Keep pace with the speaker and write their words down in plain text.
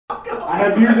I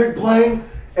have music playing,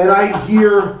 and I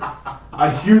hear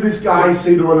this guy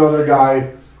say to another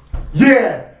guy,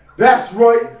 "Yeah, that's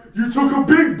right. You took a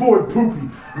big boy poopy.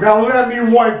 Now let me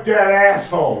wipe that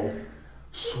asshole."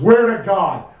 Swear to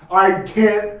God, I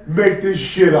can't make this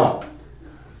shit up.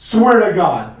 Swear to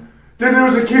God. Then there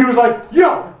was a kid who was like,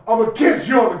 "Yo, I'm gonna catch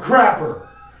you on the crapper."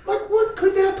 Like, what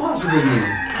could that possibly mean?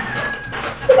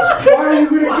 Why are you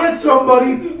gonna get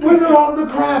somebody when they're on the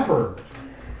crapper?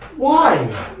 Why?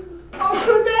 How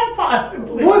could that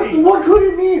possibly mean? What could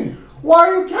it mean? Why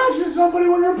are you catching somebody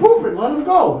when they're pooping? Let them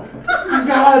go. You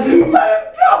gotta be. Let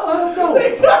him go. Let them go.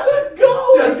 They gotta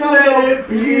go. Just let it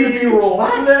be. You need to be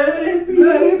relaxed. Let it be.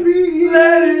 Let it be.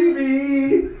 Let it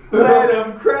be. Let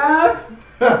them crap.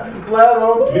 Let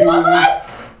them be. What?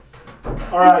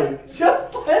 All right.